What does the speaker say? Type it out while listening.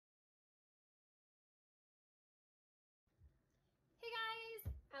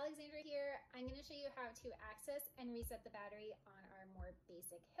Alexandra here. I'm going to show you how to access and reset the battery on our more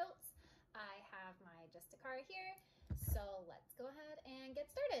basic hilts. I have my Just a Car here, so let's go ahead and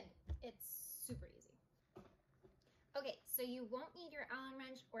get started. It's super easy. Okay, so you won't need your Allen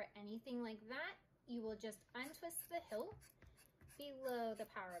wrench or anything like that. You will just untwist the hilt below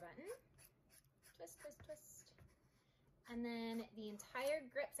the power button. Twist, twist, twist. And then the entire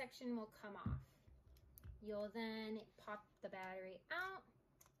grip section will come off. You'll then pop the battery out.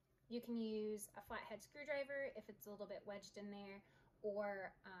 You can use a flathead screwdriver if it's a little bit wedged in there,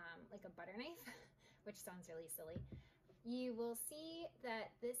 or like a butter knife, which sounds really silly. You will see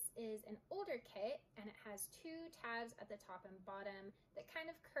that this is an older kit and it has two tabs at the top and bottom that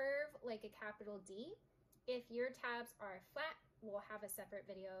kind of curve like a capital D. If your tabs are flat, we'll have a separate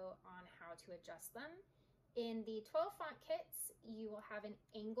video on how to adjust them. In the 12 font kits, you will have an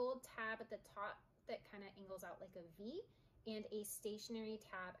angled tab at the top that kind of angles out like a V, and a stationary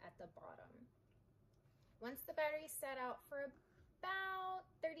tab at the bottom. Once the battery is set out for about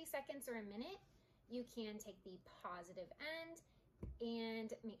 30 seconds or a minute, you can take the positive end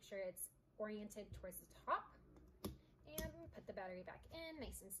and make sure it's oriented towards the top and put the battery back in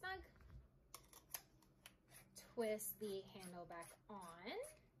nice and snug. Twist the handle back on.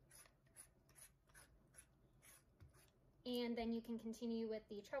 And then you can continue with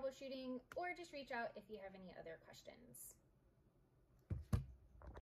the troubleshooting or just reach out if you have any other questions.